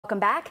welcome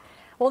back.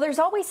 Well, there's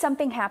always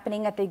something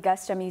happening at the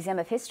Augusta Museum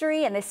of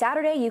History, and this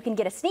Saturday you can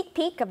get a sneak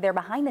peek of their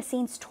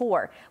behind-the-scenes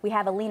tour. We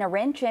have Alina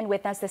Wrench in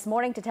with us this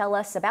morning to tell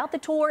us about the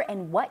tour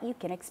and what you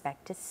can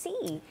expect to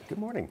see. Good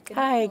morning.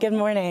 Hi, good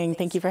morning.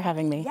 Thank you for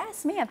having me.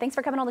 Yes, ma'am. Thanks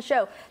for coming on the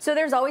show. So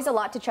there's always a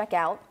lot to check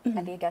out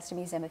at the Augusta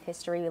Museum of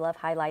History. We love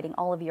highlighting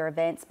all of your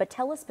events, but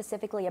tell us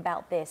specifically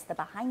about this, the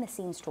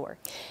behind-the-scenes tour.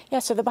 Yeah,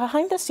 so the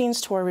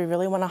behind-the-scenes tour, we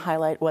really want to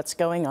highlight what's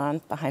going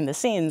on behind the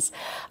scenes.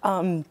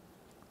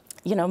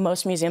 You know,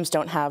 most museums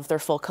don't have their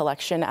full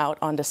collection out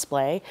on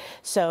display.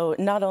 So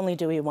not only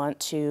do we want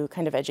to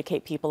kind of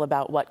educate people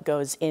about what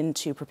goes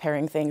into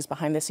preparing things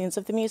behind the scenes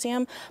of the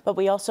museum, but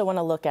we also want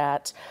to look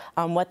at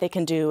what they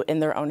can do in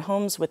their own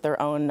homes with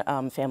their own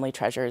family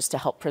treasures to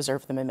help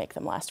preserve them and make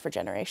them last for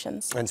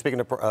generations. And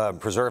speaking of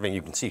preserving,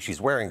 you can see she's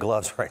wearing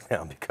gloves right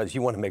now because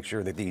you want to make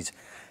sure that these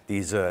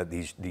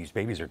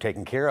babies are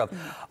taken care of.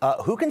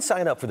 Who can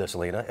sign up for this,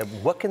 Alina?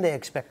 What can they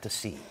expect to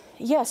see?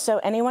 Yes, so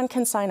anyone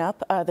can sign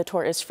up. The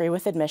tour is free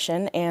with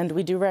admission, and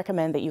we do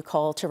recommend that you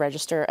call to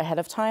register ahead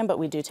of time, but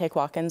we do take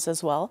walk-ins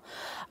as well.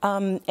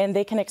 And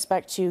they can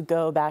expect to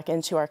go back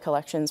into our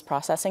collections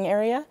processing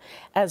area,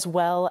 as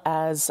well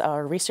as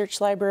our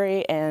research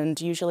library, and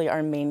usually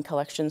our main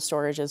collection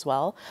storage as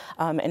well.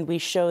 And we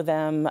show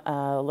them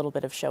a little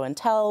bit of show and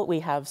tell. We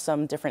have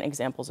some different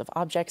examples of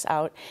objects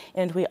out,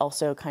 and we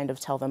also kind of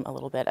tell them a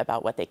little bit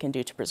about what they can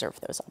do to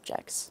preserve those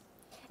objects.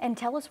 And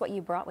tell us what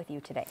you brought with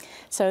you today.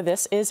 So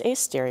this is a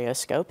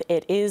stereoscope.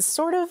 It is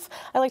sort of,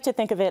 I like to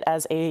think of it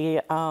as a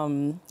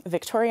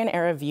Victorian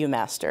era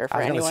Viewmaster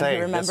for anyone who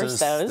remembers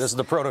those. This is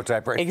the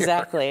prototype right here.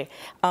 Exactly.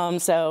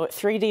 So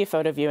 3D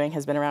photo viewing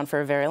has been around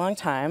for a very long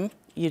time.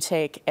 You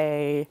take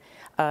a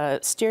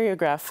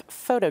stereograph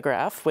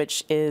photograph,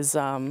 which is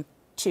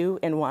 2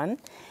 in 1,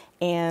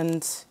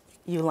 and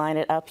you line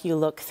it up, you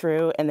look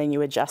through, and then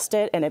you adjust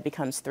it, and it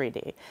becomes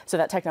 3D. So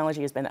that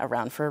technology has been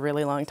around for a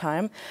really long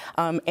time.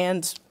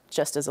 And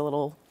just as a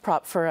little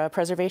prop for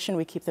preservation,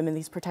 we keep them in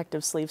these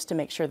protective sleeves to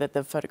make sure that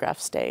the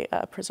photographs stay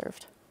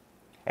preserved.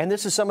 And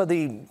this is some of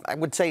the, I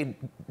would say,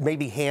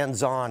 maybe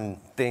hands-on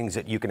things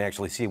that you can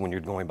actually see when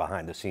you're going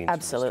behind the scenes.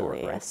 Absolutely, of the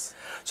store, right? yes.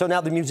 So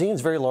now the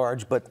museum's very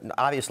large, but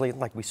obviously,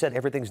 like we said,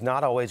 everything's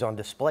not always on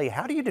display.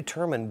 How do you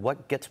determine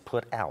what gets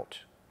put out?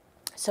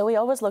 So we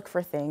always look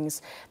for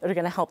things that are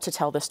going to help to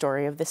tell the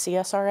story of the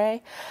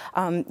CSRA.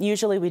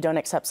 Usually we don't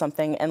accept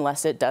something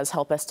unless it does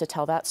help us to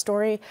tell that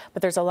story,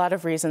 but there's a lot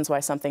of reasons why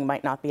something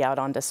might not be out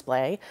on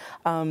display.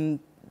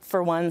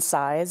 For one,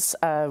 size,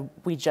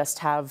 we just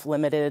have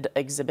limited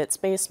exhibit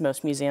space.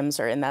 Most museums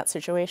are in that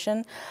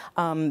situation.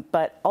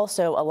 But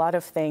also a lot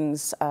of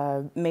things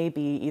may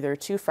be either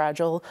too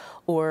fragile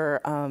or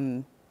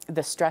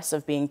the stress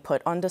of being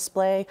put on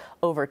display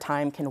over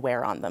time can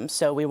wear on them.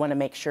 So we want to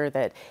make sure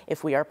that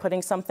if we are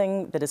putting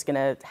something that is going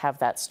to have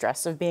that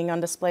stress of being on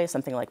display,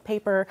 something like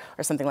paper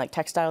or something like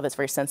textile that's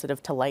very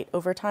sensitive to light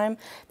over time,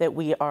 that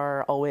we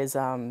are always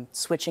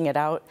switching it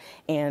out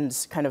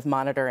and kind of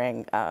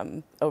monitoring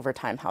over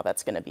time how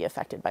that's going to be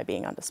affected by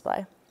being on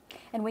display.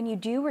 And when you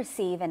do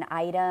receive an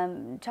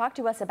item, talk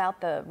to us about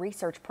the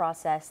research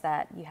process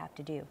that you have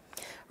to do.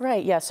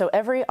 Right, yeah, so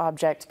every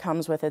object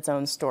comes with its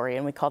own story,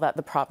 and we call that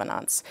the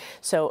provenance.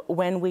 So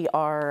when we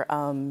are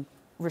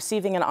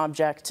receiving an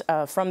object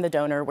from the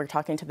donor, we're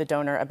talking to the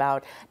donor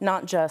about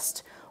not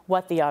just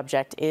what the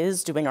object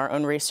is, doing our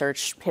own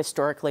research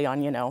historically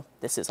on, you know,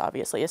 this is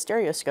obviously a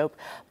stereoscope,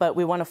 but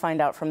we want to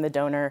find out from the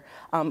donor,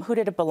 who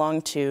did it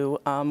belong to,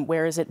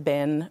 where has it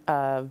been,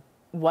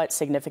 what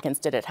significance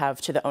did it have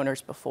to the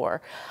owners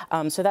before?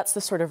 So that's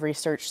the sort of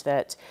research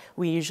that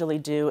we usually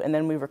do, and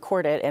then we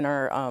record it in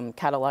our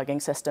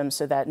cataloging system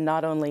so that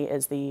not only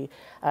is the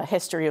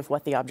history of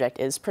what the object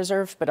is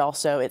preserved, but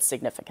also its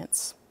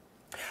significance.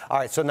 All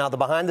right, so now the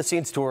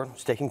behind-the-scenes tour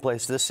is taking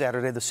place this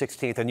Saturday, the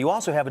 16th, and you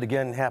also have it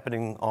again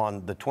happening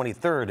on the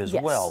 23rd as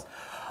well.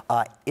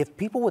 If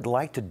people would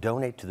like to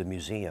donate to the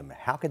museum,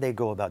 how could they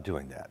go about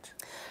doing that?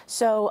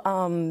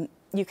 So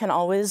you can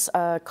always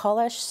call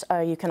us.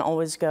 You can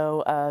always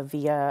go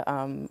via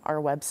our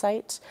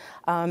website.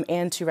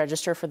 And to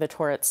register for the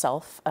tour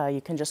itself,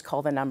 you can just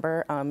call the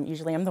number.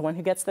 Usually I'm the one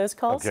who gets those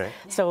calls. Okay.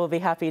 So we'll be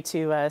happy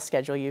to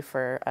schedule you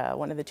for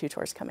one of the 2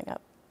 tours coming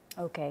up.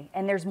 Okay,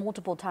 and there's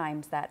multiple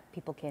times that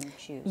people can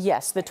choose.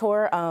 Yes, the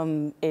tour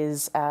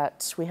is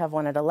we have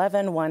one at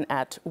 11, one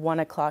at 1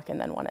 o'clock, and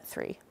then one at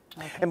 3.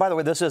 Okay. And by the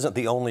way, this isn't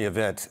the only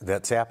event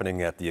that's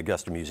happening at the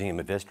Augusta Museum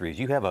of History.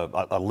 You have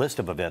a list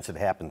of events that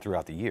happen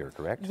throughout the year,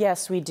 correct?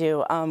 Yes, we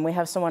do. We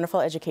have some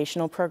wonderful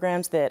educational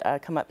programs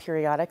that come up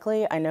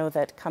periodically. I know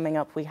that coming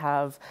up we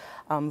have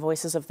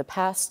Voices of the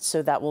Past,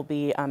 so that will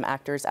be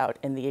actors out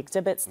in the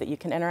exhibits that you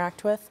can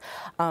interact with.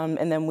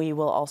 And then we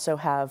will also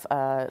have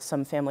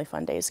some family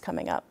fun days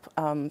coming up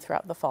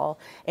throughout the fall.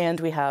 And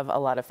we have a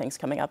lot of things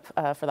coming up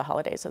for the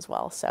holidays as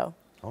well. So.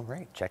 All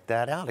right, check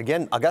that out.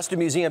 Again,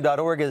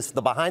 AugustaMuseum.org is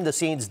the behind the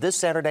scenes this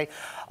Saturday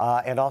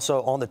and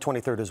also on the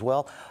 23rd as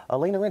well.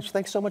 Alina Wrench,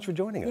 thanks so much for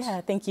joining us.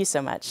 Yeah, thank you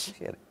so much.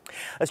 Appreciate it.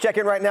 Let's check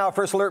in right now.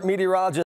 First Alert meteorologist